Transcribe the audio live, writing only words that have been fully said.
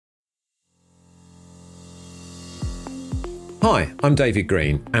Hi, I'm David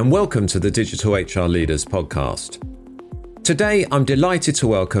Green, and welcome to the Digital HR Leaders podcast. Today, I'm delighted to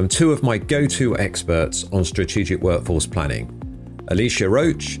welcome two of my go-to experts on strategic workforce planning, Alicia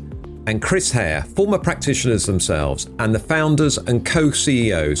Roach and Hare, former practitioners themselves and the founders and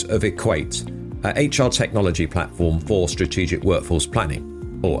co-CEOs of Equate, a HR technology platform for strategic workforce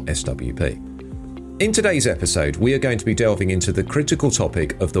planning, or SWP. In today's episode, we are going to be delving into the critical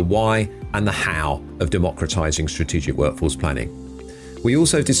topic of the why and the how of democratising strategic workforce planning. We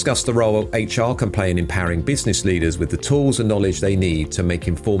also discuss the role HR can play in empowering business leaders with the tools and knowledge they need to make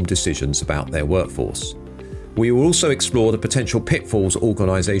informed decisions about their workforce. We will also explore the potential pitfalls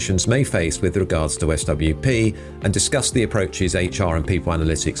organisations may face with regards to SWP and discuss the approaches HR and people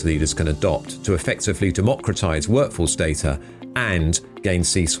analytics leaders can adopt to effectively democratise workforce data and gain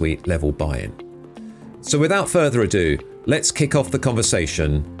C-suite level buy-in. So without further ado, let's kick off the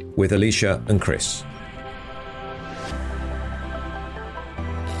conversation with Alicia and Chris.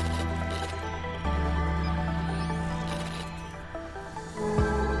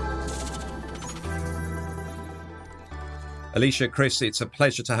 Alicia, Chris, it's a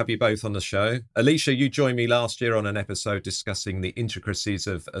pleasure to have you both on the show. Alicia, you joined me last year on an episode discussing the intricacies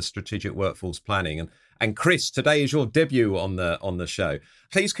of strategic workforce planning. And Chris, today is your debut on the show.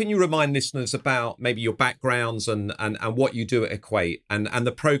 Please, can you remind listeners about maybe your backgrounds and what you do at Equate and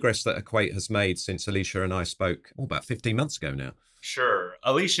the progress that Equate has made since Alicia and I spoke about 15 months ago now? Sure.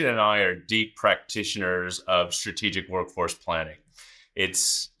 Alicia and I are deep practitioners of strategic workforce planning.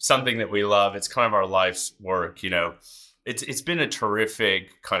 It's something that we love. It's kind of our life's work, you know. It's been a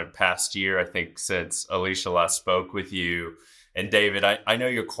terrific kind of past year, I think, since Alicia last spoke with you. And David, I know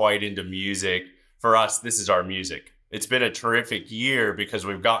you're quite into music. For us, this is our music. It's been a terrific year because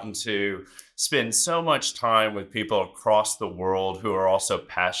we've gotten to spend so much time with people across the world who are also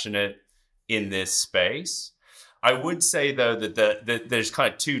passionate in this space. I would say, though, that there's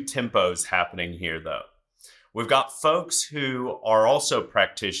kind of two tempos happening here, though. We've got folks who are also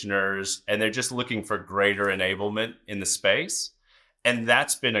practitioners and they're just looking for greater enablement in the space. And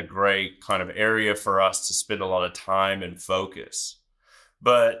that's been a great kind of area for us to spend a lot of time and focus.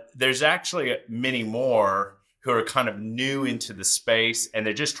 But there's actually many more who are kind of new into the space and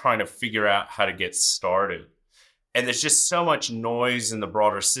they're just trying to figure out how to get started. And there's just so much noise in the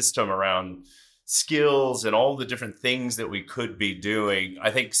broader system around skills and all the different things that we could be doing. I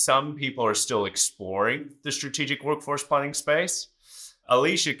think some people are still exploring the strategic workforce planning space.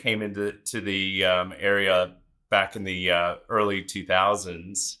 Alicia came into the area back in the early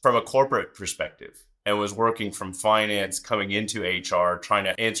 2000s from a corporate perspective and was working from finance, coming into HR, trying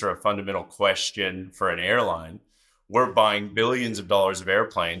to answer a fundamental question for an airline. We're buying billions of dollars of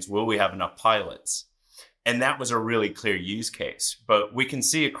airplanes. Will we have enough pilots? And that was a really clear use case. But we can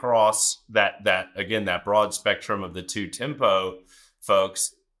see across that broad spectrum of the two tempo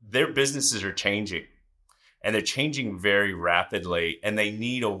folks, their businesses are changing. And they're changing very rapidly. And they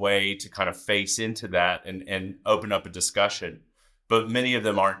need a way to kind of face into that and open up a discussion. But many of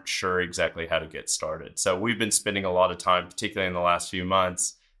them aren't sure exactly how to get started. So we've been spending a lot of time, particularly in the last few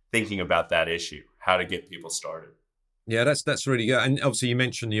months, thinking about that issue, how to get people started. Yeah, that's really good. And obviously you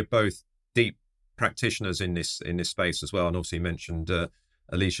mentioned you're both deep practitioners in this space as well, and obviously you mentioned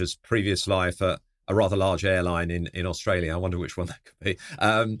Alicia's previous life at a rather large airline in Australia. I wonder which one that could be.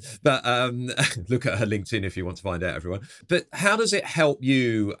 But look at her LinkedIn if you want to find out, everyone. But how does it help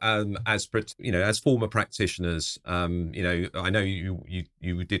you as former practitioners? I know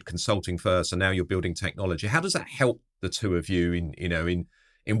you did consulting first, and now you're building technology. How does that help the two of you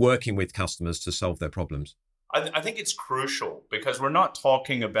in working with customers to solve their problems? I think it's crucial because we're not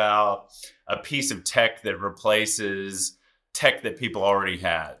talking about a piece of tech that replaces tech that people already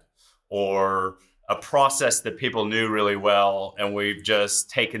had or a process that people knew really well and we've just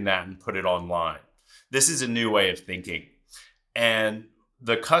taken that and put it online. This is a new way of thinking. And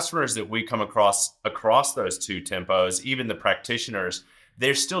the customers that we come across those two tempos, even the practitioners,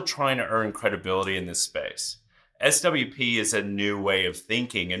 they're still trying to earn credibility in this space. SWP is a new way of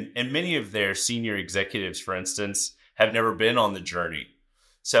thinking, and many of their senior executives, for instance, have never been on the journey.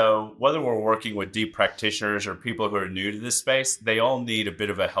 So whether we're working with deep practitioners or people who are new to this space, they all need a bit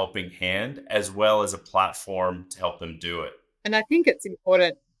of a helping hand as well as a platform to help them do it. And I think it's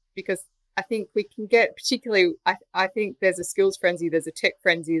important because I think we can get, particularly, I think there's a skills frenzy, there's a tech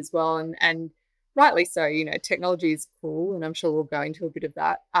frenzy as well, and rightly so. Technology is cool, and I'm sure we'll go into a bit of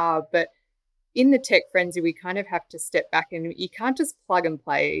that. But in the tech frenzy, we kind of have to step back, and you can't just plug and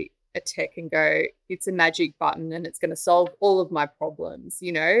play a tech and go, it's a magic button and it's going to solve all of my problems.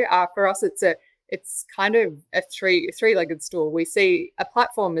 For us, it's it's kind of a three-legged stool. We see a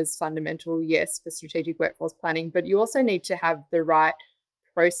platform as fundamental, yes, for strategic workforce planning, but you also need to have the right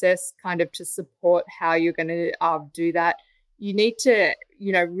process kind of to support how you're going to do that. You need to,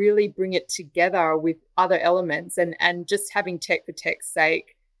 really bring it together with other elements, and just having tech for tech's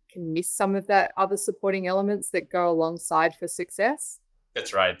sake can miss some of that other supporting elements that go alongside for success.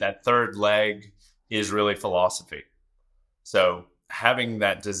 That's right. That third leg is really philosophy. So having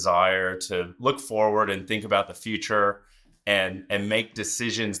that desire to look forward and think about the future and make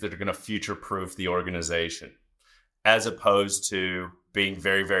decisions that are going to future-proof the organization, as opposed to being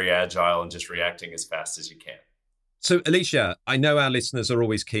very, very agile and just reacting as fast as you can. So, Alicia, I know our listeners are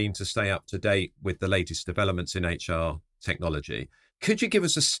always keen to stay up to date with the latest developments in HR technology. Could you give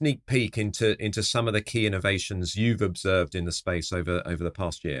us a sneak peek into some of the key innovations you've observed in the space over the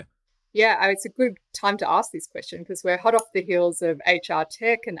past year? Yeah, it's a good time to ask this question because we're hot off the heels of HR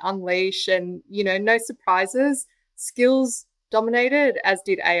Tech and Unleash, and, no surprises. Skills dominated, as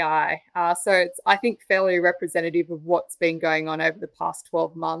did AI. So it's, I think, fairly representative of what's been going on over the past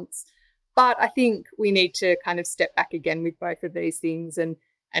 12 months. But I think we need to kind of step back again with both of these things and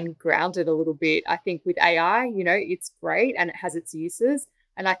ground it a little bit. I think with AI, it's great and it has its uses.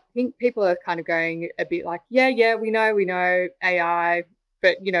 And I think people are kind of going a bit like, yeah, we know AI,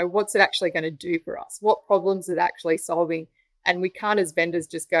 but, what's it actually going to do for us? What problems is it actually solving? And we can't, as vendors,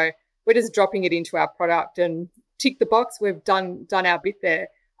 just go, we're just dropping it into our product and tick the box. We've done our bit there.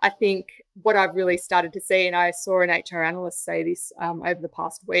 I think what I've really started to see, and I saw an HR analyst say this over the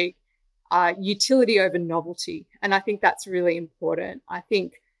past week, utility over novelty. And I think that's really important. I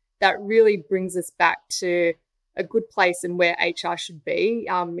think that really brings us back to a good place and where HR should be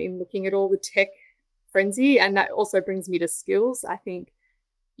in looking at all the tech frenzy. And that also brings me to skills. I think,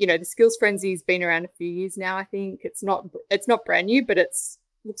 the skills frenzy has been around a few years now. I think it's not brand new, but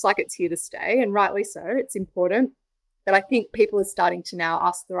looks like it's here to stay, and rightly so. It's important. But I think people are starting to now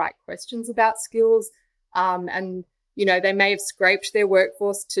ask the right questions about skills. And, they may have scraped their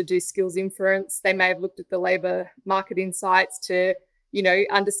workforce to do skills inference. They may have looked at the labour market insights to,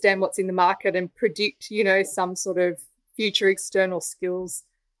 understand what's in the market and predict, some sort of future external skills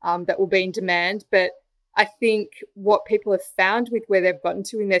that will be in demand. But I think what people have found with where they've gotten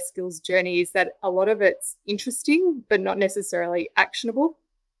to in their skills journey is that a lot of it's interesting, but not necessarily actionable.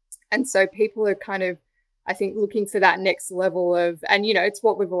 And so people are kind of, I think, looking for that next level of, and, it's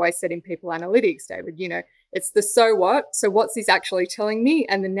what we've always said in people analytics, David, it's the so what. So what's this actually telling me?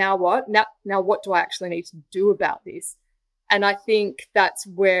 And then now what? Now what do I actually need to do about this? And I think that's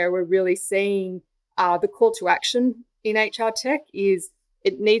where we're really seeing the call to action in HR tech is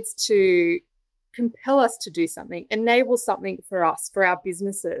it needs to compel us to do something, enable something for us, for our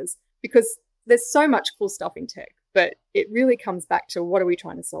businesses, because there's so much cool stuff in tech, but it really comes back to what are we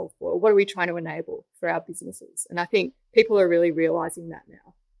trying to solve for? What are we trying to enable for our businesses? And I think people are really realizing that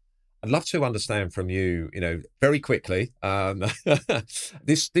now. I'd love to understand from you, very quickly,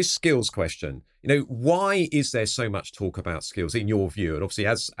 this skills question. Why is there so much talk about skills in your view? And obviously,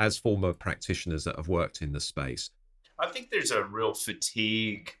 as former practitioners that have worked in the space, I think there's a real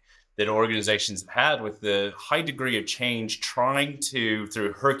fatigue that organizations have had with the high degree of change, trying to,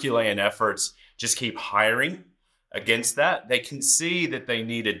 through Herculean efforts, just keep hiring against that. They can see that they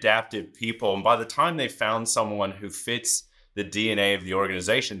need adaptive people. And by the time they found someone who fits the DNA of the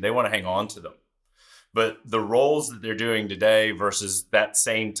organization, they want to hang on to them. But the roles that they're doing today versus that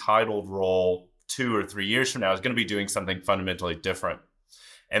same titled role 2 or 3 years from now is going to be doing something fundamentally different.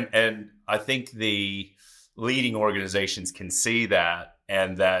 And I think the leading organizations can see that,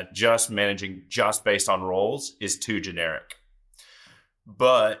 and that just managing just based on roles is too generic.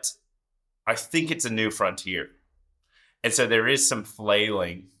 But I think it's a new frontier. And so there is some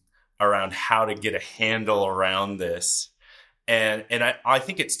flailing around how to get a handle around this. And I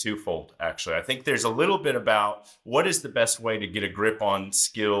think it's twofold, actually. I think there's a little bit about what is the best way to get a grip on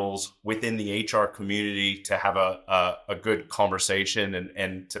skills within the HR community to have a good conversation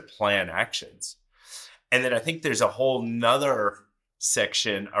and to plan actions. And then I think there's a whole nother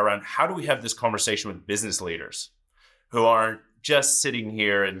section around how do we have this conversation with business leaders who aren't just sitting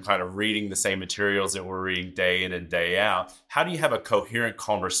here and kind of reading the same materials that we're reading day in and day out. How do you have a coherent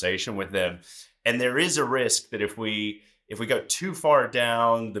conversation with them? And there is a risk that if we go too far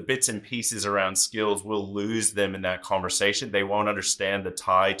down the bits and pieces around skills, we'll lose them in that conversation. They won't understand the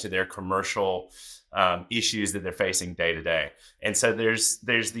tie to their commercial issues that they're facing day to day. And so there's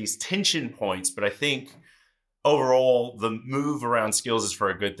these tension points, but I think overall, the move around skills is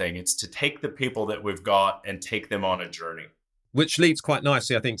for a good thing. It's to take the people that we've got and take them on a journey. Which leads quite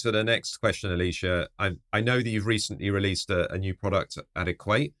nicely, I think, to the next question, Alicia. I know that you've recently released a new product at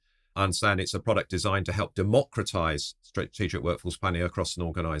Equate. I understand it's a product designed to help democratise strategic workforce planning across an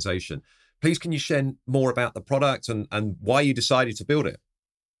organisation. Please, can you share more about the product and why you decided to build it?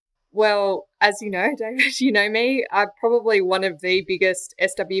 Well, as you know, David, you know me, I'm probably one of the biggest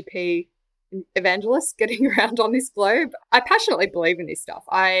SWP evangelists getting around on this globe. I passionately believe in this stuff.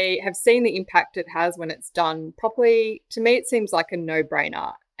 I have seen the impact it has when it's done properly. To me, it seems like a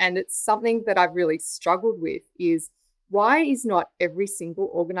no-brainer. And it's something that I've really struggled with is why is not every single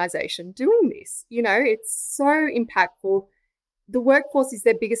organization doing this? You know, it's so impactful. The workforce is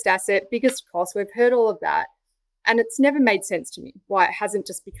their biggest asset, biggest cost. We've heard all of that. And it's never made sense to me why it hasn't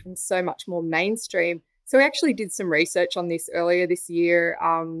just become so much more mainstream. So we actually did some research on this earlier this year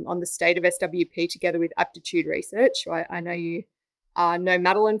on the state of SWP together with Aptitude Research. I know you know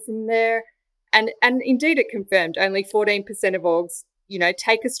Madeline from there. And indeed it confirmed only 14% of orgs, you know,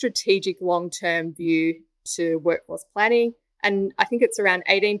 take a strategic long-term view to workforce planning. And I think it's around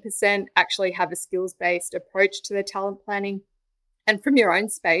 18% actually have a skills-based approach to their talent planning. And from your own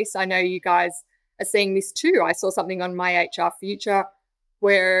space, I know you guys are seeing this too. I saw something on My HR Future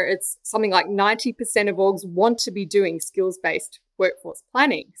where it's something like 90% of orgs want to be doing skills-based workforce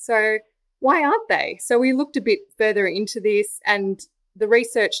planning. So why aren't they? So we looked a bit further into this, and the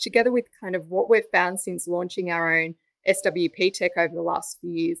research together with kind of what we've found since launching our own SWP tech over the last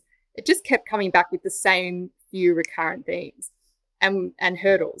few years, it just kept coming back with the same few recurrent themes and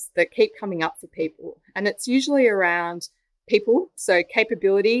hurdles that keep coming up for people. And it's usually around people, so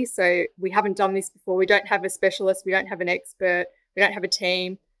capability. So we haven't done this before. We don't have a specialist. We don't have an expert. We don't have a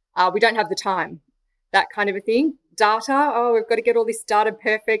team. We don't have the time, that kind of a thing. Data, we've got to get all this data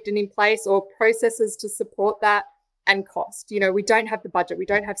perfect and in place, or processes to support that, and cost. You know, we don't have the budget. We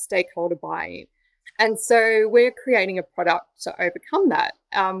don't have stakeholder buy-in. And so we're creating a product to overcome that,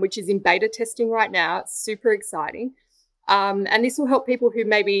 which is in beta testing right now. It's super exciting. And this will help people who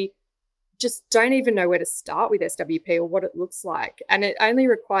maybe just don't even know where to start with SWP or what it looks like. And it only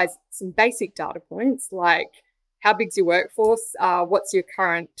requires some basic data points like how big's your workforce, what's your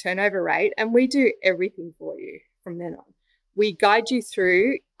current turnover rate, and we do everything for you from then on. We guide you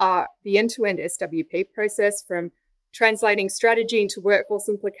through the end-to-end SWP process, from translating strategy into workforce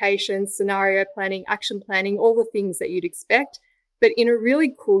implications, scenario planning, action planning, all the things that you'd expect, but in a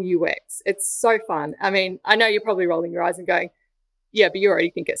really cool UX. It's so fun. I mean, I know you're probably rolling your eyes and going, yeah, but you already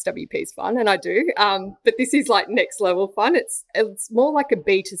think SWP is fun, and I do. But this is like next level fun. It's more like a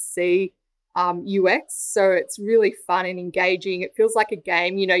B2C UX, so it's really fun and engaging. It feels like a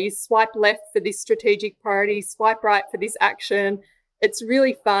game. You know, you swipe left for this strategic priority, swipe right for this action. It's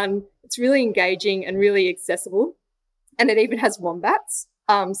really fun. It's really engaging and really accessible. And it even has wombats,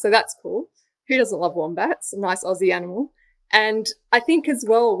 so that's cool. Who doesn't love wombats? A nice Aussie animal. And I think as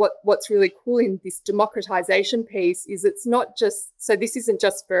well, what's really cool in this democratization piece is it's not just, so this isn't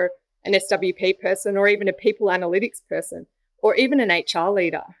just for an SWP person or even a people analytics person or even an HR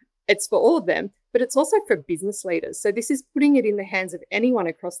leader. It's for all of them, but it's also for business leaders. So this is putting it in the hands of anyone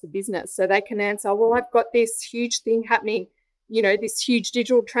across the business so they can answer, well, I've got this huge thing happening, you know, this huge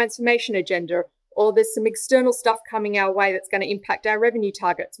digital transformation agenda, or there's some external stuff coming our way that's going to impact our revenue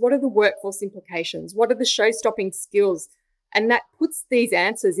targets. What are the workforce implications? What are the show-stopping skills? And that puts these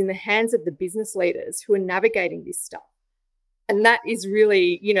answers in the hands of the business leaders who are navigating this stuff. And that is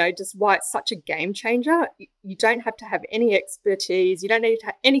really, you know, just why it's such a game changer. You don't have to have any expertise. You don't need to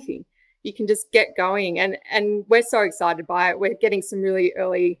have anything. You can just get going. And we're so excited by it. We're getting some really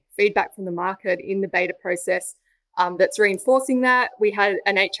early feedback from the market in the beta process that's reinforcing that. We had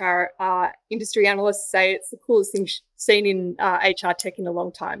an HR industry analyst say it's the coolest thing seen in HR tech in a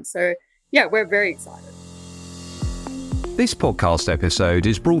long time. So, yeah, we're very excited. This podcast episode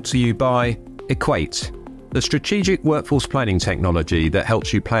is brought to you by Equate, the strategic workforce planning technology that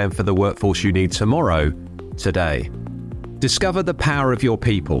helps you plan for the workforce you need tomorrow, today. Discover the power of your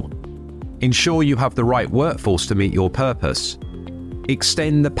people. Ensure you have the right workforce to meet your purpose.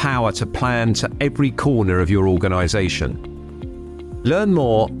 Extend the power to plan to every corner of your organisation. Learn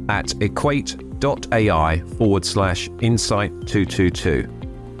more at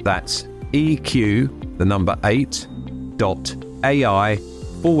equate.ai/insight222. That's EQ, the number 8, .ai/INSIGHT,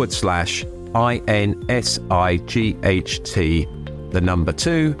 the number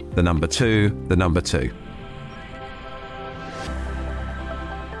 2, the number 2, the number 2.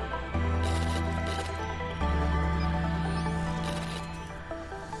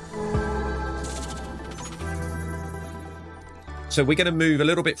 So we're going to move a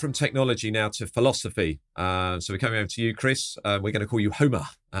little bit from technology now to philosophy. So we're coming over to you, Chris. We're going to call you Homer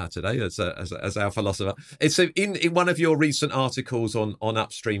today as our philosopher. It's in one of your recent articles on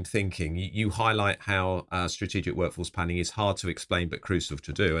upstream thinking, you highlight how strategic workforce planning is hard to explain but crucial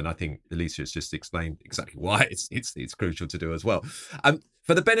to do. And I think Alicia has just explained exactly why it's crucial to do as well.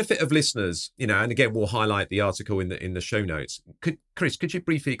 For the benefit of listeners, and again, we'll highlight the article in the show notes. Chris, could you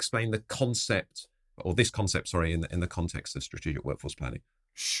briefly explain the concept? Or this concept, sorry, in the context of strategic workforce planning?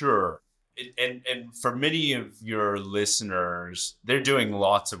 Sure. And for many of your listeners, they're doing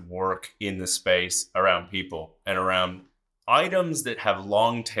lots of work in the space around people and around items that have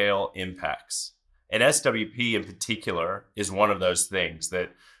long tail impacts. And SWP in particular is one of those things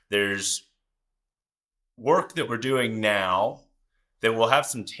that there's work that we're doing now that will have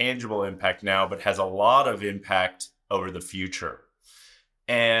some tangible impact now, but has a lot of impact over the future.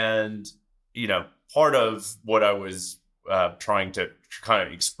 And, part of what I was trying to kind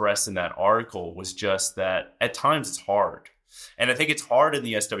of express in that article was just that at times it's hard. And I think it's hard in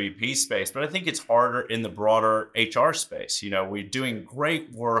the SWP space, but I think it's harder in the broader HR space. We're doing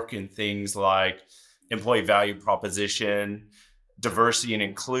great work in things like employee value proposition, diversity and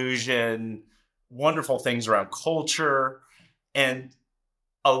inclusion, wonderful things around culture. And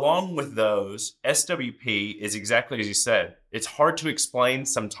along with those, SWP is exactly as you said. It's hard to explain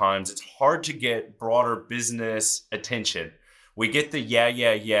sometimes. It's hard to get broader business attention. We get the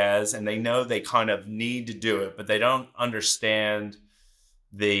yeahs, and they know they kind of need to do it, but they don't understand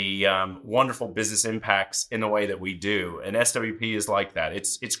the wonderful business impacts in the way that we do. And SWP is like that.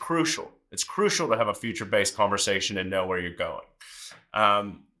 It's crucial. It's crucial to have a future-based conversation and know where you're going.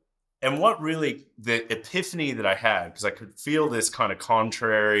 And what really, the epiphany that I had, because I could feel this kind of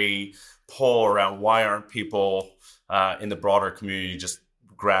contrary pull around why aren't people in the broader community just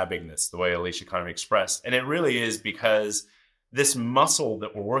grabbing this the way Alicia kind of expressed. And it really is because this muscle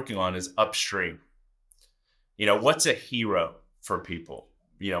that we're working on is upstream. What's a hero for people?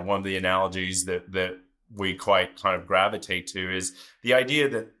 One of the analogies that we quite kind of gravitate to is the idea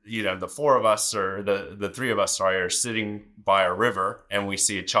that, the four of us or the three of us are sitting by a river and we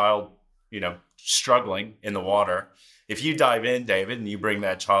see a child, struggling in the water. If you dive in, David, and you bring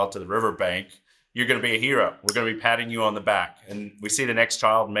that child to the riverbank, you're going to be a hero. We're going to be patting you on the back. And we see the next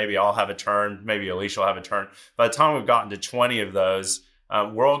child, maybe I'll have a turn, maybe Alicia will have a turn. By the time we've gotten to 20 of those,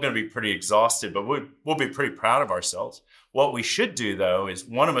 we're all going to be pretty exhausted, but we'll be pretty proud of ourselves. What we should do, though, is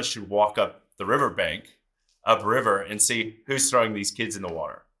one of us should walk up the riverbank, upriver, and see who's throwing these kids in the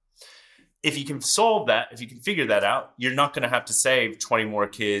water. If you can solve that, if you can figure that out, you're not going to have to save 20 more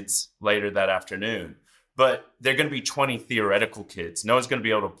kids later that afternoon. But they're going to be 20 theoretical kids. No one's going to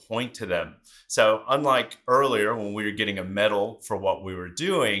be able to point to them. So unlike earlier when we were getting a medal for what we were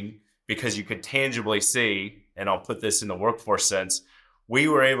doing, because you could tangibly see, and I'll put this in the workforce sense, we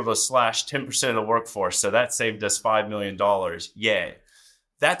were able to slash 10% of the workforce. So that saved us $5 million. Yay.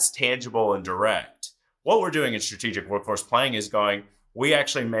 That's tangible and direct. What we're doing in strategic workforce planning is we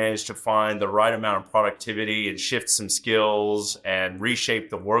actually managed to find the right amount of productivity and shift some skills and reshape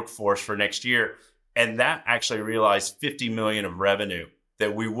the workforce for next year. And that actually realized 50 million of revenue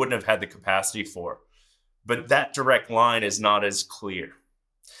that we wouldn't have had the capacity for. But that direct line is not as clear.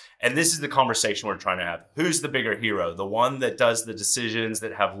 And this is the conversation we're trying to have. Who's the bigger hero? The one that does the decisions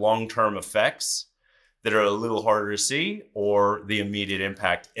that have long-term effects that are a little harder to see, or the immediate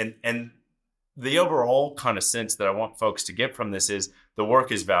impact? And the overall kind of sense that I want folks to get from this is the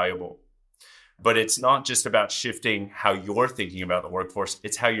work is valuable, but it's not just about shifting how you're thinking about the workforce.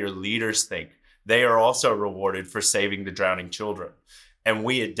 It's how your leaders think. They are also rewarded for saving the drowning children. And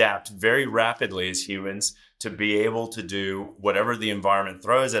we adapt very rapidly as humans to be able to do whatever the environment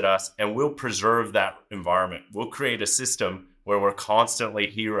throws at us, and we'll preserve that environment. We'll create a system where we're constantly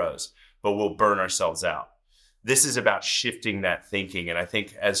heroes, but we'll burn ourselves out. This is about shifting that thinking. And I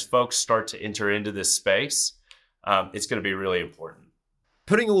think as folks start to enter into this space, it's going to be really important.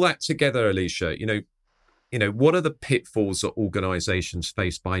 Putting all that together, Alicia, what are the pitfalls that organizations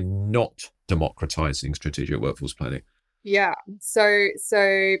face by not democratizing strategic workforce planning? Yeah.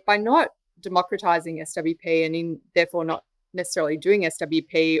 So by not democratizing SWP and therefore not necessarily doing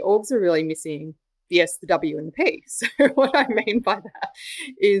SWP, orgs are really missing the S, the W, and the P. So what I mean by that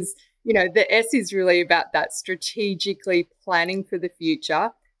is, the S is really about that strategically planning for the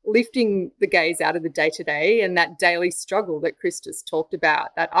future, lifting the gaze out of the day-to-day and that daily struggle that Chris just talked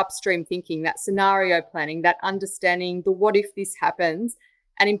about, that upstream thinking, that scenario planning, that understanding the what if this happens,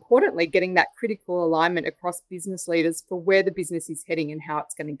 and importantly, getting that critical alignment across business leaders for where the business is heading and how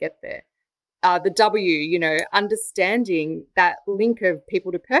it's going to get there. The W, understanding that link of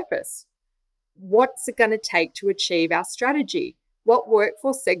people to purpose. What's it going to take to achieve our strategy? what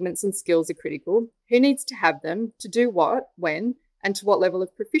workforce segments and skills are critical, who needs to have them, to do what, when, and to what level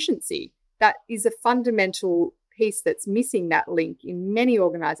of proficiency. That is a fundamental piece that's missing that link in many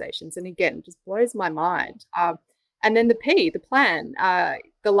organizations. And again, it just blows my mind. And then the P, the plan,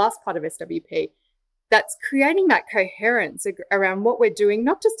 the last part of SWP, that's creating that coherence around what we're doing,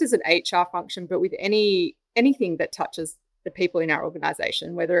 not just as an HR function, but with anything that touches the people in our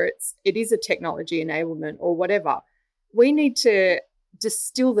organization, whether it is a technology enablement or whatever. We need to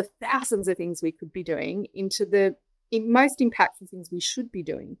distill the thousands of things we could be doing into the most impactful things we should be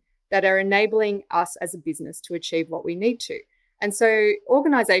doing that are enabling us as a business to achieve what we need to. And so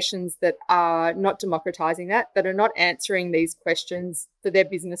organizations that are not democratizing that are not answering these questions for their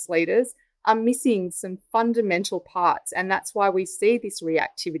business leaders are missing some fundamental parts. And that's why we see this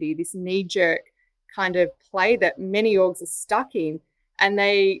reactivity, this knee-jerk kind of play that many orgs are stuck in. And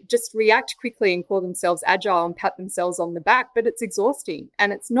they just react quickly and call themselves agile and pat themselves on the back, but it's exhausting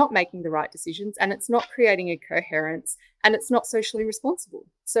and it's not making the right decisions and it's not creating a coherence and it's not socially responsible.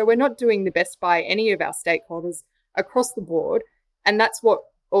 So we're not doing the best by any of our stakeholders across the board. And that's what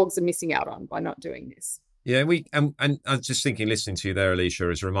orgs are missing out on by not doing this. Yeah, and I was just thinking, listening to you there,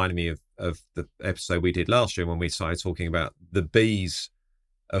 Alicia, is reminding me of the episode we did last year when we started talking about the B's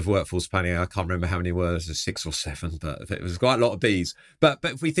of workforce planning. I can't remember how many words, 6 or 7, but it was quite a lot of B's. But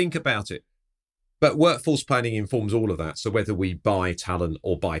if we think about it, but workforce planning informs all of that. So whether we buy talent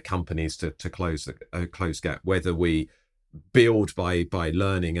or buy companies to close the close gap, whether we build by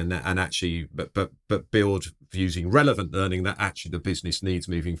learning and actually, but build using relevant learning that actually the business needs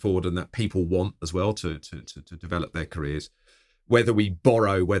moving forward and that people want as well to develop their careers. Whether we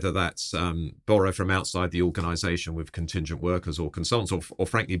borrow, whether that's borrow from outside the organisation with contingent workers or consultants, or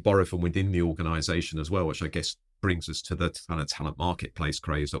frankly borrow from within the organisation as well, which I guess brings us to the kind of talent marketplace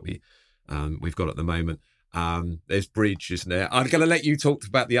craze that we've got at the moment. There's Bridge, isn't there? I'm going to let you talk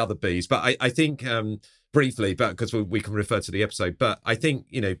about the other Bs, but I think briefly, but because we can refer to the episode, but I think,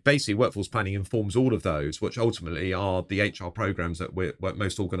 basically workforce planning informs all of those, which ultimately are the HR programs that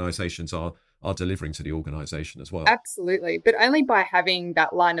most organisations are delivering to the organisation as well. Absolutely. But only by having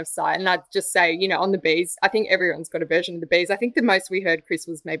that line of sight. And I'd just say, on the Bs, I think everyone's got a version of the Bs. I think the most we heard, Chris,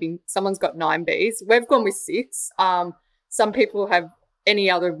 was maybe someone's got 9 Bs. We've gone with 6. Some people have any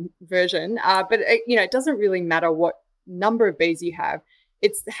other version, but it doesn't really matter what number of Bs you have.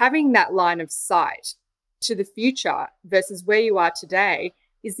 It's having that line of sight to the future versus where you are today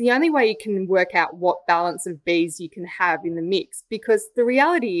is the only way you can work out what balance of Bs you can have in the mix. Because the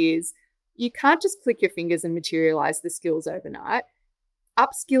reality is, you can't just click your fingers and materialize the skills overnight.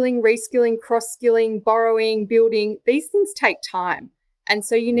 Upskilling, reskilling, cross-skilling, borrowing, building, these things take time. And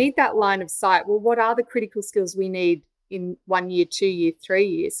so you need that line of sight. Well, what are the critical skills we need in 1 year, 2 year, 3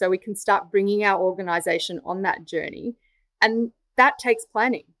 years? So we can start bringing our organization on that journey. And that takes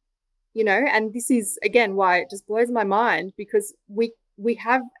planning, and this is, again, why it just blows my mind, because we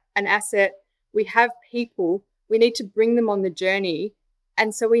have an asset, we have people, we need to bring them on the journey.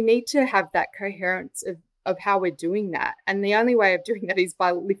 And so we need to have that coherence of how we're doing that. And the only way of doing that is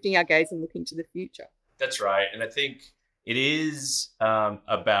by lifting our gaze and looking to the future. That's right. And I think it is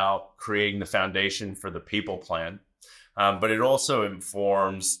about creating the foundation for the people plan, but it also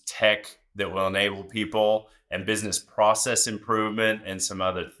informs tech that will enable people and business process improvement and some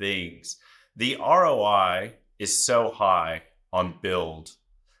other things. The ROI is so high on build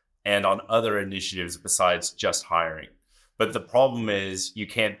and on other initiatives besides just hiring. But the problem is you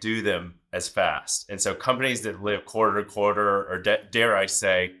can't do them as fast. And so companies that live quarter to quarter, or dare I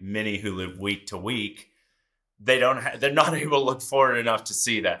say, many who live week to week, they're not able to look forward enough to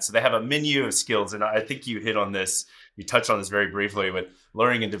see that. So they have a menu of skills. And I think you hit on this, you touched on this very briefly, with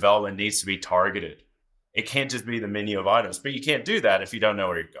learning and development needs to be targeted. It can't just be the menu of items, but you can't do that if you don't know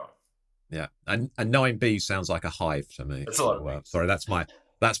where you're going. Yeah. And 9B sounds like a hive to me. That's a lot of sorry,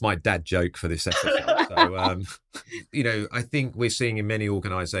 that's my dad joke for this episode. So, I think we're seeing in many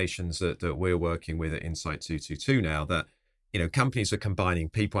organizations that we're working with at Insight 222 now that, companies are combining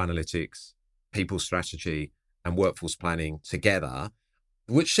people analytics, people strategy, and workforce planning together,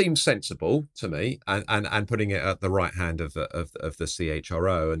 which seems sensible to me, and putting it at the right hand of the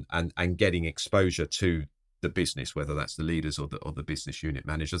CHRO and getting exposure to the business, whether that's the leaders or the business unit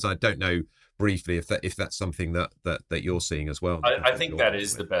managers. I don't know briefly if that's something that you're seeing as well. I think that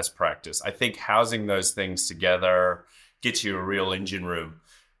is the best practice. I think housing those things together gets you a real engine room.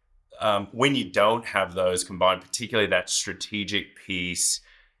 When you don't have those combined, particularly that strategic piece,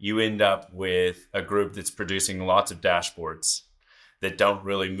 you end up with a group that's producing lots of dashboards that don't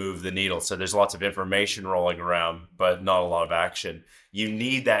really move the needle. So there's lots of information rolling around, but not a lot of action. You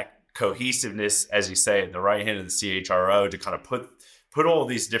need that cohesiveness, as you say, at the right hand of the CHRO to kind of put all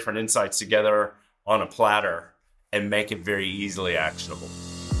these different insights together on a platter and make it very easily actionable.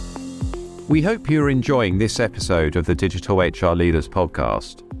 We hope you're enjoying this episode of the Digital HR Leaders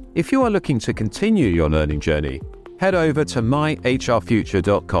podcast. If you are looking to continue your learning journey, head over to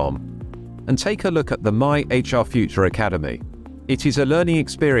myhrfuture.com and take a look at the My HR Future Academy. It is a learning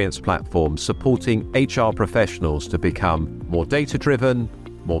experience platform supporting HR professionals to become more data-driven,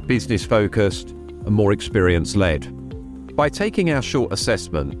 more business-focused, and more experience-led. By taking our short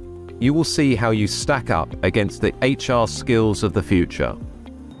assessment, you will see how you stack up against the HR skills of the future.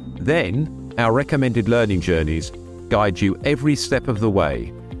 Then, our recommended learning journeys guide you every step of the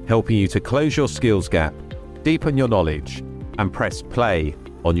way, helping you to close your skills gap, deepen your knowledge, and press play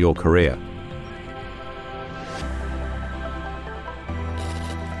on your career.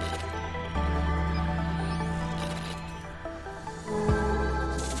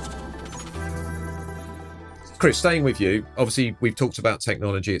 Chris, staying with you, obviously we've talked about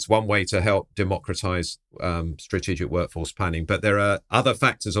technology. It's one way to help democratise strategic workforce planning, but there are other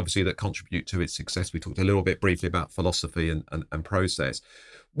factors obviously that contribute to its success. We talked a little bit briefly about philosophy and process.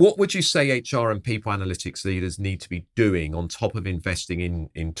 What would you say HR and people analytics leaders need to be doing on top of investing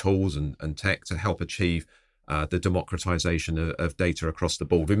in tools and tech to help achieve the democratization of data across the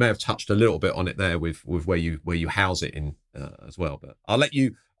board? We may have touched a little bit on it there with where you house it in as well, but I'll let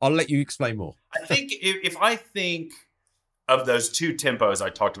you explain more. I think if I think of those two tempos I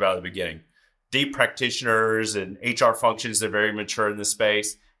talked about at the beginning, deep practitioners and HR functions that are very mature in the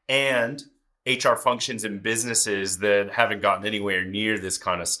space, and HR functions in businesses that haven't gotten anywhere near this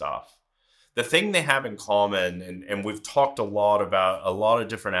kind of stuff. The thing they have in common, and we've talked a lot about a lot of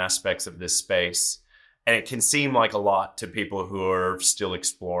different aspects of this space, and it can seem like a lot to people who are still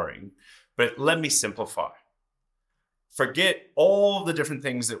exploring, but let me simplify. Forget all the different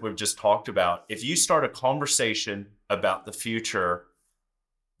things that we've just talked about. If you start a conversation about the future,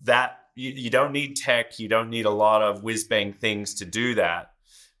 that you don't need tech, you don't need a lot of whiz-bang things to do that,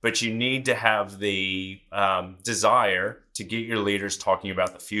 but you need to have the desire to get your leaders talking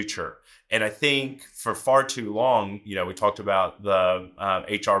about the future. And I think for far too long, we talked about the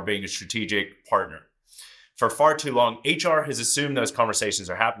HR being a strategic partner. For far too long, HR has assumed those conversations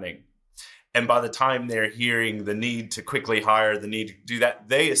are happening. And by the time they're hearing the need to quickly hire, the need to do that,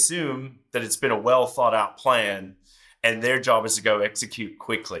 they assume that it's been a well thought out plan and their job is to go execute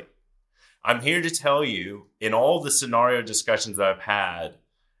quickly. I'm here to tell you, in all the scenario discussions that I've had,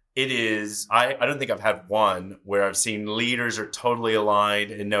 I don't think I've had one where I've seen leaders are totally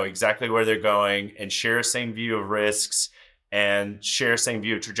aligned and know exactly where they're going and share a same view of risks and share a same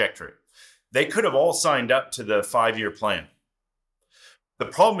view of trajectory. They could have all signed up to the 5-year plan. The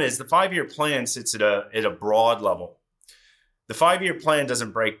problem is the 5-year plan sits at a broad level. The 5-year plan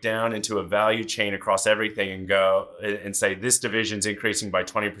doesn't break down into a value chain across everything and go and say this division's increasing by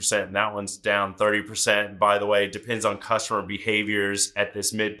 20% and that one's down 30%. And by the way, it depends on customer behaviors at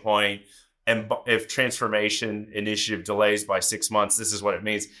this midpoint. And if transformation initiative delays by 6 months, this is what it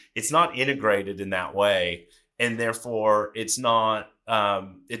means. It's not integrated in that way, and therefore it's not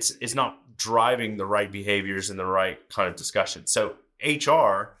driving the right behaviors and the right kind of discussion. So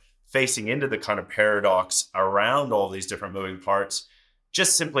HR, facing into the kind of paradox around all these different moving parts,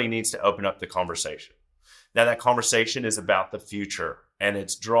 just simply needs to open up the conversation. Now, that conversation is about the future, and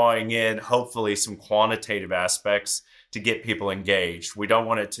it's drawing in, hopefully, some quantitative aspects to get people engaged. We don't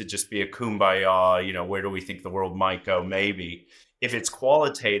want it to just be a kumbaya, where do we think the world might go? Maybe. If it's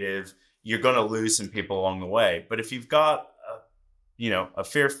qualitative, you're going to lose some people along the way. But if you've got,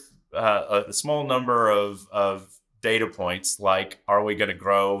 a small number of data points, like, are we going to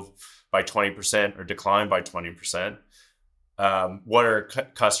grow by 20% or decline by 20%? What are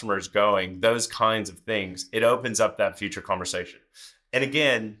customers going? Those kinds of things. It opens up that future conversation. And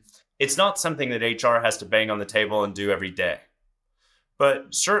again, it's not something that HR has to bang on the table and do every day.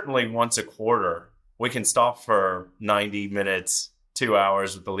 But certainly once a quarter, we can stop for 90 minutes, 2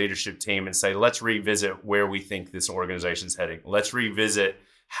 hours with the leadership team and say, let's revisit where we think this organization's heading. Let's revisit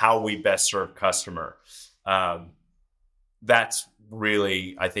how we best serve customer. That's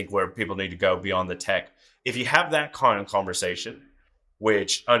really, I think, where people need to go beyond the tech. If you have that kind of conversation,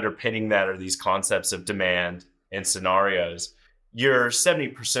 which underpinning that are these concepts of demand and scenarios, you're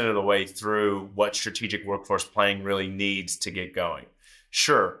 70% of the way through what strategic workforce planning really needs to get going.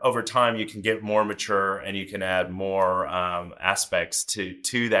 Sure, over time you can get more mature and you can add more aspects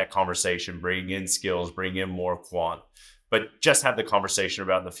to that conversation, bring in skills, bring in more quant, but just have the conversation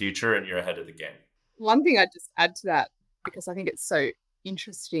about the future and you're ahead of the game. One thing I'd just add to that, because I think it's so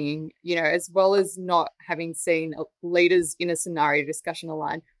interesting, as well as not having seen leaders in a scenario discussion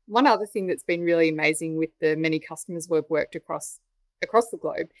align, One other thing that's been really amazing with the many customers we've worked across the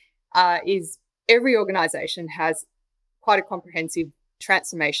globe is every organization has quite a comprehensive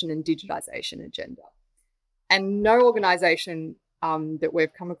transformation and digitization agenda. And no organization that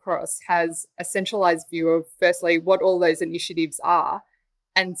we've come across has a centralized view of, firstly, what all those initiatives are,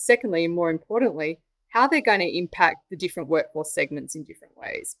 and secondly, and more importantly, how they're going to impact the different workforce segments in different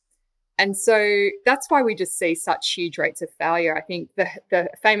ways. And so that's why we just see such huge rates of failure. I think the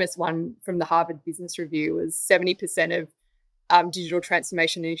famous one from the Harvard Business Review was 70% of digital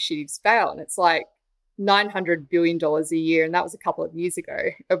transformation initiatives fail. And it's like $900 billion a year, and that was a couple of years ago,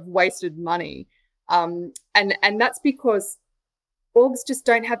 of wasted money. And that's because orgs just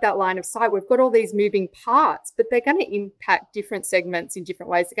don't have that line of sight. We've got all these moving parts, but they're going to impact different segments in different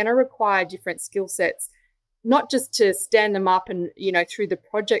ways. They're going to require different skill sets, not just to stand them up and, through the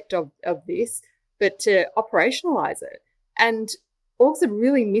project of this, but to operationalize it. And orgs are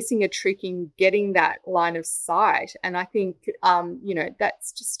really missing a trick in getting that line of sight. And I think,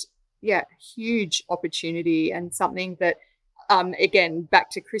 that's just, huge opportunity, and something that, again, back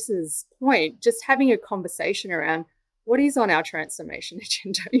to Chris's point, just having a conversation around what is on our transformation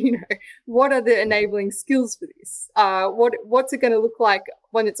agenda. What are the enabling skills for this? What's it going to look like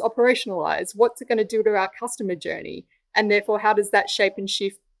when it's operationalized? What's it going to do to our customer journey? And therefore, how does that shape and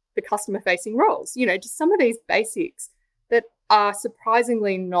shift the customer-facing roles? Just some of these basics that are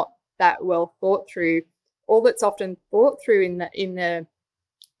surprisingly not that well thought through. All that's often thought through in the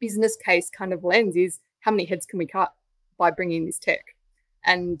business case kind of lens is, how many heads can we cut by bringing this tech?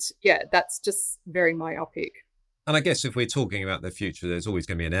 And that's just very myopic. And I guess if we're talking about the future, there's always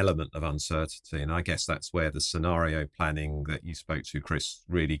going to be an element of uncertainty. And I guess that's where the scenario planning that you spoke to, Chris,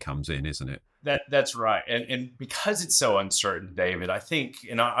 really comes in, isn't it? That's right. And because it's so uncertain, David, I think,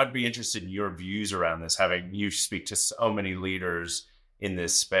 and I'd be interested in your views around this, having you speak to so many leaders in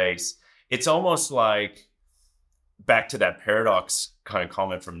this space. It's almost like, back to that paradox kind of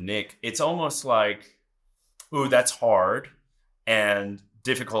comment from Nick, it's almost like, ooh, that's hard and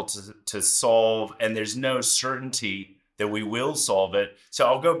difficult to solve, and there's no certainty that we will solve it. So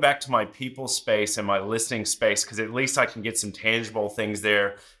I'll go back to my people space and my listening space, because at least I can get some tangible things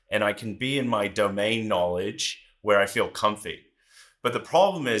there, and I can be in my domain knowledge where I feel comfy. But the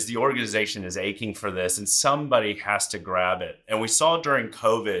problem is the organization is aching for this, and somebody has to grab it. And we saw during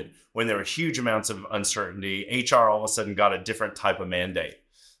COVID, when there were huge amounts of uncertainty, HR all of a sudden got a different type of mandate.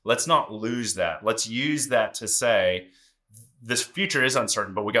 Let's not lose that. Let's use that to say, this future is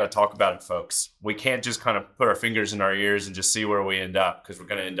uncertain, but we got to talk about it, folks. We can't just kind of put our fingers in our ears and just see where we end up, because we're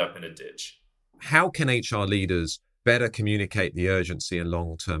going to end up in a ditch. How can HR leaders better communicate the urgency and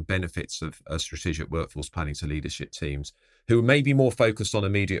long-term benefits of strategic workforce planning to leadership teams who may be more focused on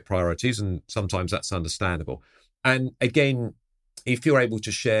immediate priorities? And sometimes that's understandable. And again, if you're able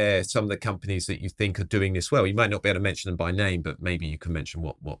to share some of the companies that you think are doing this well, you might not be able to mention them by name, but maybe you can mention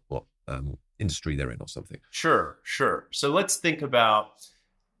what industry they're in or something. Sure. So let's think about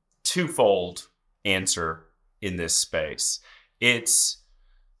twofold answer in this space.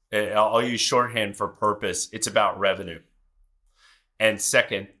 I'll use shorthand for purpose. It's about revenue. And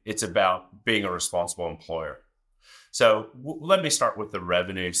second, it's about being a responsible employer. So let me start with the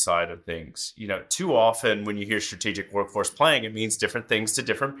revenue side of things. Too often when you hear strategic workforce planning, it means different things to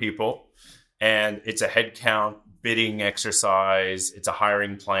different people. And it's a headcount bidding exercise. It's a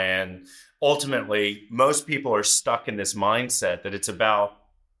hiring plan. Ultimately, most people are stuck in this mindset that it's about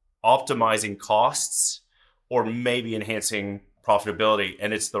optimizing costs or maybe enhancing profitability,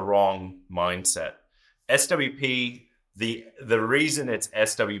 and it's the wrong mindset. SWP, the reason it's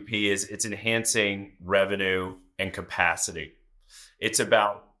SWP is it's enhancing revenue and capacity. It's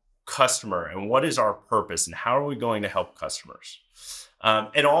about customer and what is our purpose and how are we going to help customers.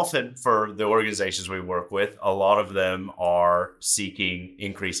 And often for the organizations we work with, a lot of them are seeking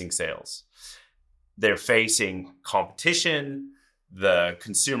increasing sales. They're facing competition. The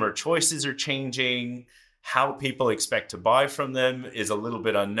consumer choices are changing. How people expect to buy from them is a little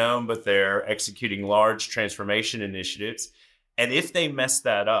bit unknown, but they're executing large transformation initiatives. And if they mess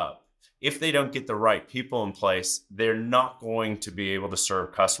that up, if they don't get the right people in place, they're not going to be able to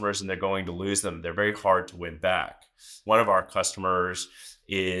serve customers and they're going to lose them. They're very hard to win back. One of our customers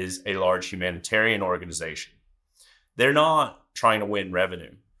is a large humanitarian organization. They're not trying to win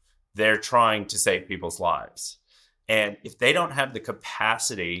revenue. They're trying to save people's lives. And if they don't have the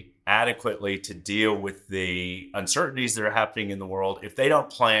capacity adequately to deal with the uncertainties that are happening in the world, if they don't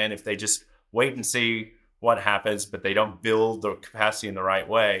plan, if they just wait and see what happens, but they don't build the capacity in the right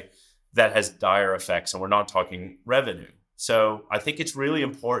way, that has dire effects. And we're not talking revenue. So I think it's really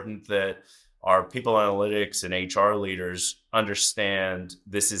important that our people analytics and HR leaders understand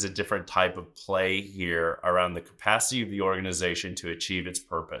this is a different type of play here around the capacity of the organization to achieve its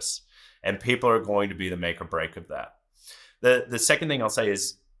purpose. And people are going to be the make or break of that. The second thing I'll say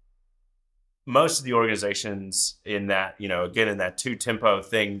is most of the organizations in that, again, in that 2-tempo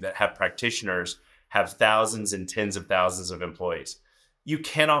thing that have practitioners have thousands and tens of thousands of employees. You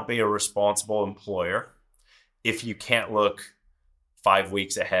cannot be a responsible employer if you can't look 5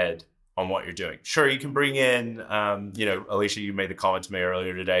 weeks ahead on what you're doing. Sure, you can bring in, Alicia, you made the comment to me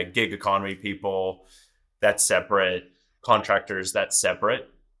earlier today, gig economy people, that's separate. Contractors, that's separate.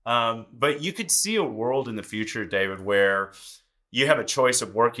 But you could see a world in the future, David, where you have a choice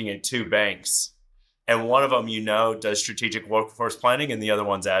of working at 2 banks, and one of them, does strategic workforce planning and the other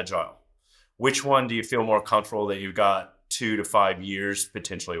one's agile. Which one do you feel more comfortable that you've got 2 to 5 years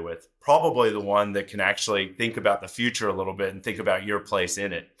potentially with? Probably the one that can actually think about the future a little bit and think about your place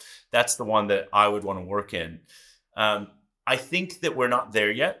in it. That's the one that I would want to work in. I think that we're not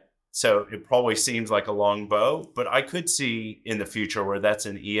there yet. So it probably seems like a long bow, but I could see in the future where that's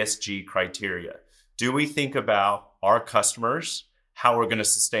an ESG criteria. Do we think about our customers, how we're going to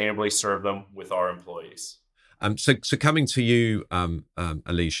sustainably serve them with our employees? So coming to you,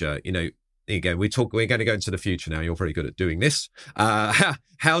 Alicia, again, we're going to go into the future now. You're very good at doing this.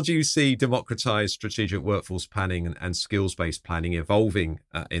 How do you see democratized strategic workforce planning and skills-based planning evolving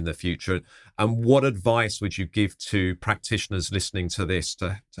in the future? And what advice would you give to practitioners listening to this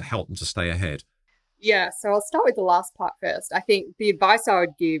to help them to stay ahead? Yeah, so I'll start with the last part first. I think the advice I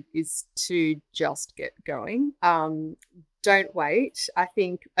would give is to just get going. Don't wait. I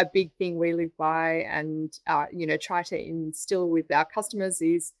think a big thing we live by and, try to instill with our customers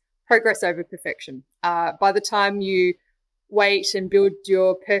is progress over perfection. By the time you wait and build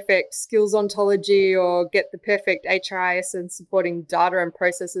your perfect skills ontology or get the perfect HRIS and supporting data and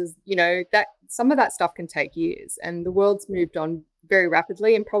processes, that some of that stuff can take years. And the world's moved on very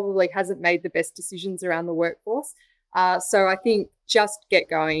rapidly and probably hasn't made the best decisions around the workforce. So I think just get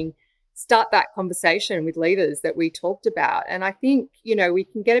going, start that conversation with leaders that we talked about. And I think, we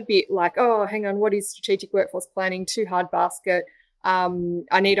can get a bit like, oh, hang on, what is strategic workforce planning? Too hard basket. I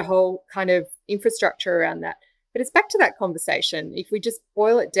need a whole kind of infrastructure around that. But it's back to that conversation. If we just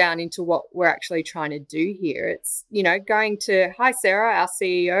boil it down into what we're actually trying to do here, it's, going to, hi, Sarah, our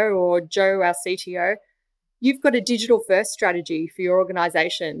CEO, or Joe, our CTO, you've got a digital first strategy for your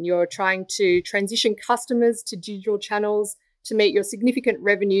organization. You're trying to transition customers to digital channels to meet your significant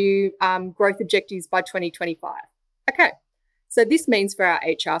revenue growth objectives by 2025. Okay, so this means for our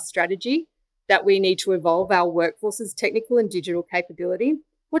HR strategy that we need to evolve our workforce's technical and digital capability.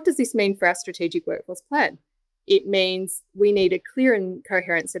 What does this mean for our strategic workforce plan? It means we need a clear and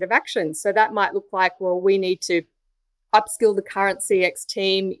coherent set of actions. So that might look like, well, we need to upskill the current CX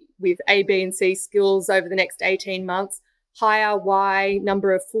team with A, B, and C skills over the next 18 months, hire Y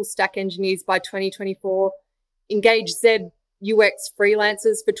number of full stack engineers by 2024, engage Z UX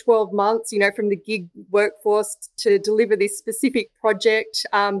freelancers for 12 months, from the gig workforce to deliver this specific project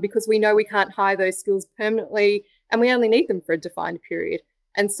because we know we can't hire those skills permanently and we only need them for a defined period,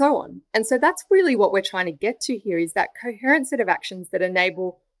 and so on. And so that's really what we're trying to get to here, is that coherent set of actions that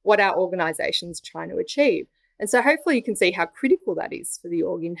enable what our organization's trying to achieve. And so hopefully you can see how critical that is for the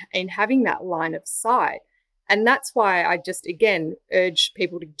org in having that line of sight. And that's why I just, again, urge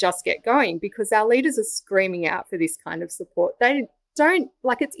people to just get going, because our leaders are screaming out for this kind of support. They don't,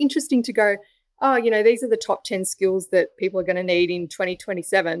 it's interesting to go, oh, these are the top 10 skills that people are going to need in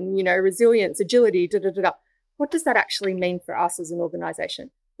 2027, resilience, agility, da-da-da-da. What does that actually mean for us as an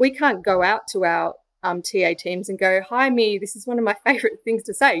organization? We can't go out to our TA teams and go, hire me. This is one of my favorite things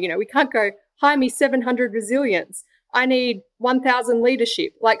to say. We can't go, hire me 700 resilience. I need 1,000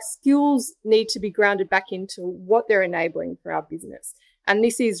 leadership. Skills need to be grounded back into what they're enabling for our business. And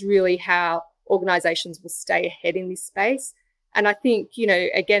this is really how organizations will stay ahead in this space. And I think,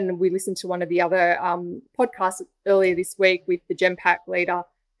 again, we listened to one of the other podcasts earlier this week with the Genpact leader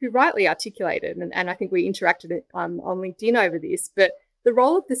who rightly articulated, and I think we interacted on LinkedIn over this, but the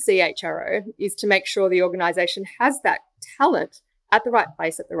role of the CHRO is to make sure the organization has that talent at the right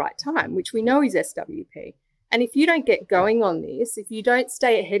place at the right time, which we know is SWP. And if you don't get going on this, if you don't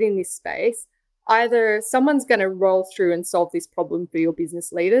stay ahead in this space, either someone's going to roll through and solve this problem for your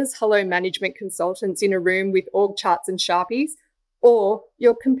business leaders, hello management consultants in a room with org charts and Sharpies, or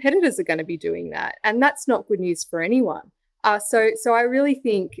your competitors are going to be doing that. And that's not good news for anyone. So I really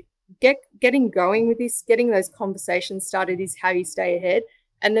think getting going with this, getting those conversations started is how you stay ahead.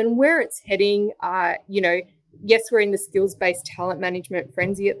 And then where it's heading, yes, we're in the skills-based talent management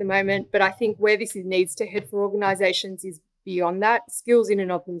frenzy at the moment, but I think where this needs to head for organizations is beyond that. Skills in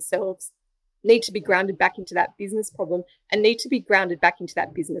and of themselves need to be grounded back into that business problem and need to be grounded back into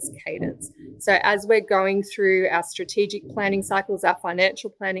that business cadence. So as we're going through our strategic planning cycles, our financial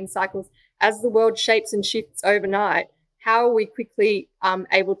planning cycles, as the world shapes and shifts overnight, how are we quickly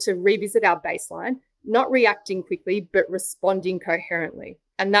able to revisit our baseline, not reacting quickly, but responding coherently?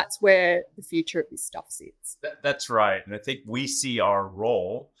 And that's where the future of this stuff sits. That's right. And I think we see our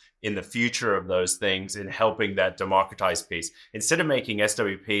role in the future of those things in helping that democratize piece. Instead of making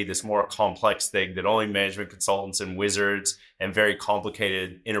SWP this more complex thing that only management consultants and wizards and very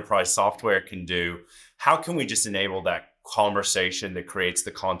complicated enterprise software can do, how can we just enable that conversation that creates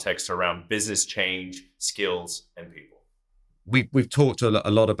the context around business change, skills, and people? We've talked a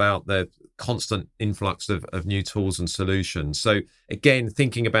lot about the constant influx of new tools and solutions. So again,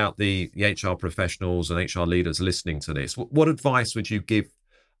 thinking about the HR professionals and HR leaders listening to this, what advice would you give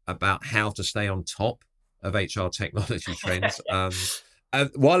about how to stay on top of HR technology trends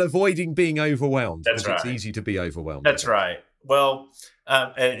while avoiding being overwhelmed? That's right. It's easy to be overwhelmed. That's right. Well,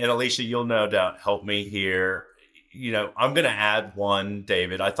 and Alicia, you'll no doubt help me here. I'm going to add one,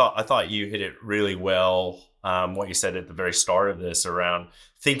 David. I thought you hit it really well. What you said at the very start of this around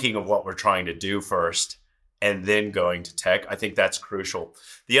thinking of what we're trying to do first and then going to tech. I think that's crucial.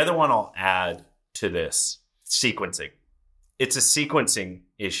 The other one I'll add to this, sequencing. It's a sequencing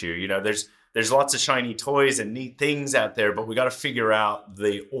issue. There's lots of shiny toys and neat things out there, but we got to figure out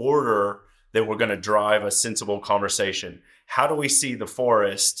the order that we're going to drive a sensible conversation. How do we see the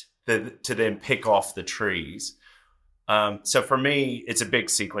forest to then pick off the trees? So for me, it's a big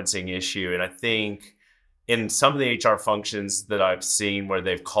sequencing issue. And I think in some of the HR functions that I've seen where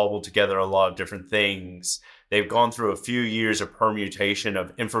they've cobbled together a lot of different things, they've gone through a few years of permutation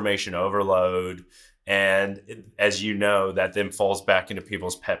of information overload. And as you know, that then falls back into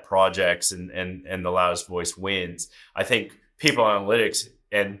people's pet projects and the loudest voice wins. I think people analytics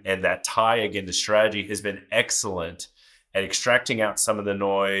and that tie again to strategy has been excellent at extracting out some of the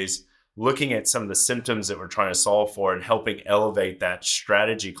noise, looking at some of the symptoms that we're trying to solve for and helping elevate that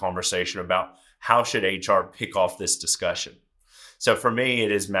strategy conversation about how should HR pick off this discussion. So for me,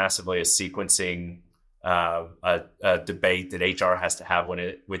 it is massively a sequencing a debate that HR has to have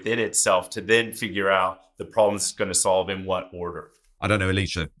within itself to then figure out the problems it's going to solve in what order. I don't know,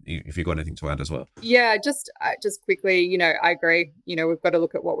 Alicia, if you've got anything to add as well. Yeah, just quickly, I agree. We've got to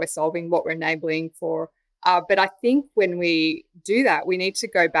look at what we're solving, what we're enabling for. But I think when we do that, we need to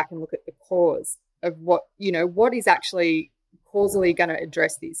go back and look at the cause of what is actually causally going to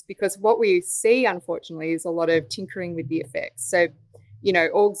address this. Because what we see, unfortunately, is a lot of tinkering with the effects. So,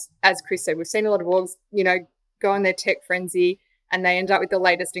 orgs, as Chris said, we've seen a lot of orgs, go on their tech frenzy and they end up with the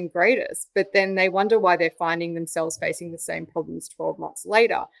latest and greatest. But then they wonder why they're finding themselves facing the same problems 12 months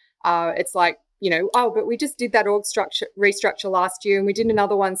later. It's like, but we just did that org restructure last year and we did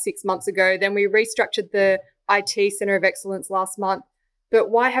another one 6 months ago. Then we restructured the IT Centre of Excellence last month. But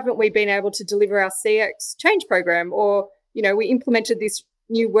why haven't we been able to deliver our CX change program? Or, we implemented this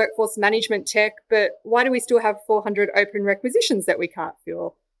new workforce management tech, but why do we still have 400 open requisitions that we can't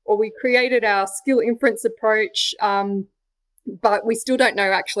fill? Or we created our skill inference approach, but we still don't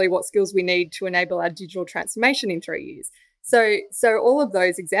know actually what skills we need to enable our digital transformation in 3 years. So all of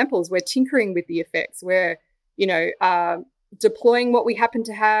those examples, we're tinkering with the effects. We're, deploying what we happen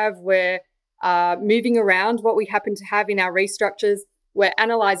to have. We're moving around what we happen to have in our restructures. We're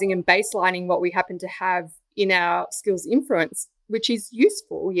analysing and baselining what we happen to have in our skills inference, which is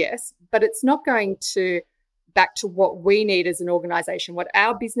useful, yes, but it's not going to back to what we need as an organisation, what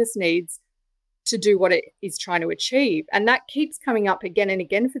our business needs to do what it is trying to achieve. And that keeps coming up again and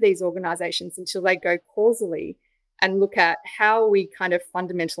again for these organisations until they go causally and look at how we kind of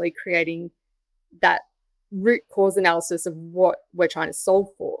fundamentally creating that root cause analysis of what we're trying to solve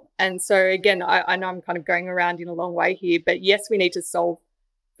for. And so again, I know I'm kind of going around in a long way here, but yes, we need to solve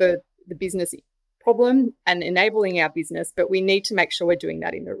for the business problem and enabling our business, but we need to make sure we're doing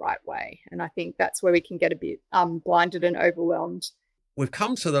that in the right way. And I think that's where we can get a bit blinded and overwhelmed. We've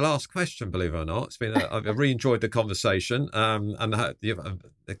come to the last question, believe it or not. It's been I've really enjoyed the conversation, and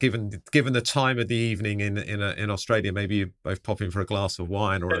given the time of the evening in Australia, maybe you both pop in for a glass of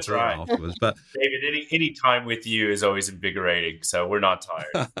wine or a beer afterwards. But David, any time with you is always invigorating, so we're not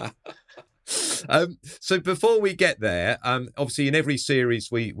tired. So before we get there, obviously in every series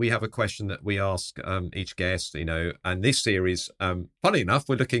we have a question that we ask each guest, and this series, funny enough,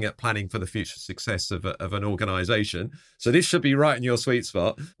 we're looking at planning for the future success of an organisation. So this should be right in your sweet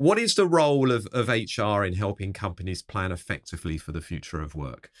spot. What is the role of HR in helping companies plan effectively for the future of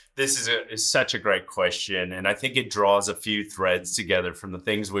work? This is such a great question, and I think it draws a few threads together from the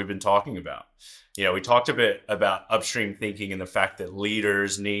things we've been talking about. We talked a bit about upstream thinking and the fact that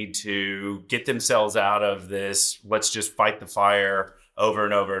leaders need to get themselves out of this, let's just fight the fire over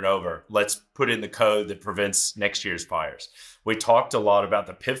and over and over. Let's put in the code that prevents next year's fires. We talked a lot about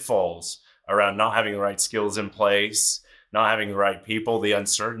the pitfalls around not having the right skills in place, not having the right people, the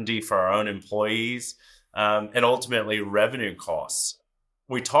uncertainty for our own employees, and ultimately revenue costs.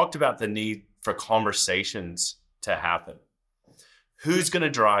 We talked about the need for conversations to happen. Who's going to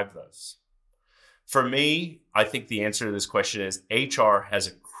drive those? For me, I think the answer to this question is HR has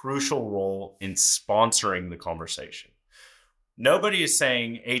a crucial role in sponsoring the conversation. Nobody is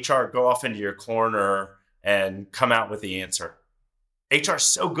saying, HR, go off into your corner and come out with the answer. HR is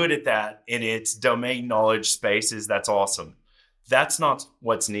so good at that in its domain knowledge spaces. That's awesome. That's not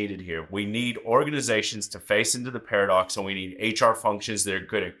what's needed here. We need organizations to face into the paradox, and we need HR functions that are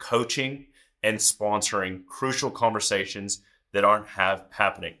good at coaching and sponsoring crucial conversations that aren't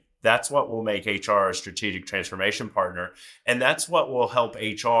happening. That's what will make HR a strategic transformation partner. And that's what will help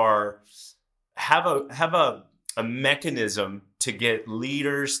HR have a mechanism to get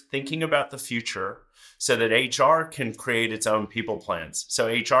leaders thinking about the future so that HR can create its own people plans. So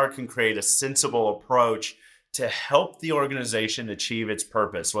HR can create a sensible approach to help the organization achieve its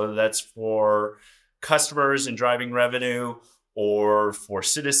purpose, whether that's for customers and driving revenue or for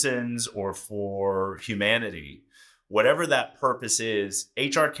citizens or for humanity. Whatever that purpose is,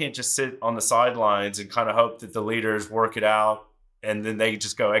 HR can't just sit on the sidelines and kind of hope that the leaders work it out and then they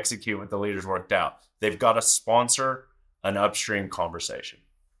just go execute what the leaders worked out. They've got to sponsor an upstream conversation.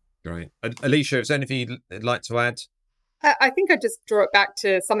 Great. Alicia, is there anything you'd like to add? I think I just draw it back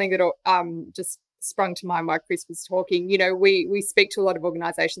to something that just sprung to mind while Chris was talking. We speak to a lot of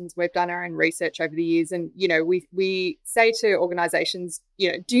organizations. We've done our own research over the years, and we say to organizations,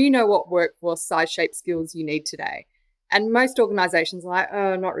 do you know what workforce size, shape, skills you need today? And most organizations are like,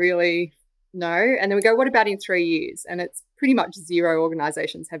 oh, not really, no. And then we go, what about in 3 years? And it's pretty much zero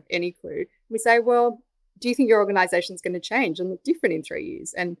organizations have any clue. We say, well, do you think your organization is going to change and look different in 3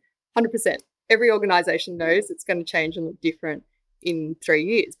 years? And 100%, every organization knows it's going to change and look different in 3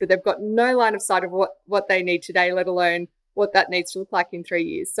 years, but they've got no line of sight of what they need today, let alone what that needs to look like in 3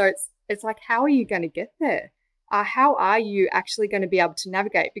 years. So it's like, how are you going to get there? How are you actually going to be able to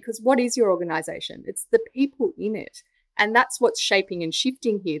navigate? Because what is your organization? It's the people in it. And that's what's shaping and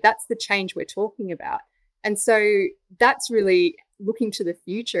shifting here. That's the change we're talking about. And so that's really looking to the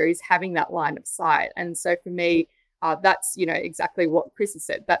future, is having that line of sight. And so for me, that's, exactly what Chris has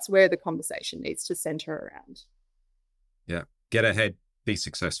said. That's where the conversation needs to center around. Yeah. Get ahead, be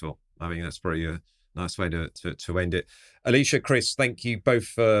successful. I mean, that's probably a nice way to end it. Alicia, Chris, thank you both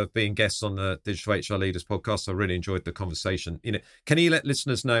for being guests on the Digital HR Leaders podcast. I really enjoyed the conversation. Can you let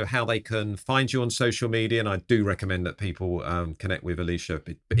listeners know how they can find you on social media? And I do recommend that people connect with Alicia,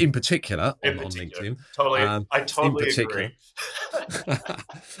 but in particular on LinkedIn. Totally, I totally agree.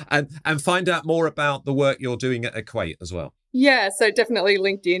 and find out more about the work you're doing at Equate as well. Yeah, so definitely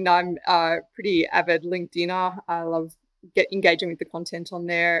LinkedIn. I'm a pretty avid LinkedIner. I love engaging with the content on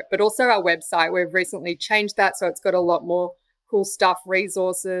there, but also our website. We've recently changed that, so it's got a lot more cool stuff,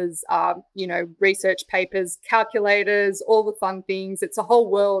 resources, research papers, calculators, all the fun things. It's a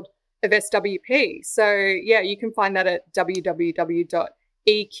whole world of SWP. So yeah, you can find that at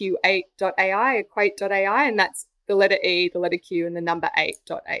www.eq8.ai, equate.ai, and that's the letter E, the letter Q, and the number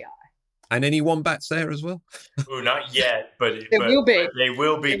 8.ai. And any wombats there as well? Oh, not yet, but there will be. They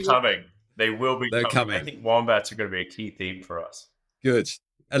will be coming. They will be coming. I think wombats are going to be a key theme for us. Good.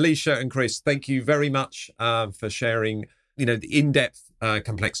 Alicia and Chris, thank you very much for sharing, the in-depth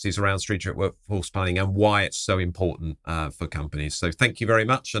complexities around strategic workforce planning and why it's so important for companies. So thank you very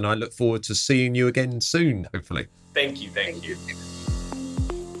much. And I look forward to seeing you again soon, hopefully. Thank you.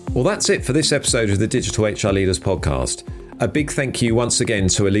 Well, that's it for this episode of the Digital HR Leaders podcast. A big thank you once again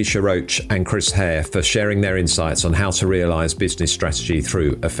to Alicia Roach and Chris Hare for sharing their insights on how to realise business strategy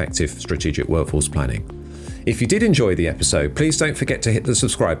through effective strategic workforce planning. If you did enjoy the episode, please don't forget to hit the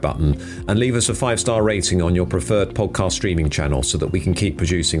subscribe button and leave us a 5-star rating on your preferred podcast streaming channel so that we can keep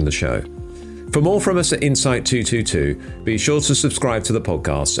producing the show. For more from us at Insight 222, be sure to subscribe to the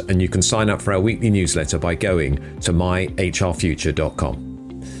podcast, and you can sign up for our weekly newsletter by going to myhrfuture.com.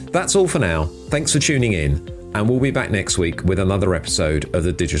 That's all for now. Thanks for tuning in. And we'll be back next week with another episode of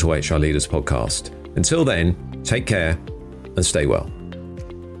the Digital HR Leaders podcast. Until then, take care and stay well.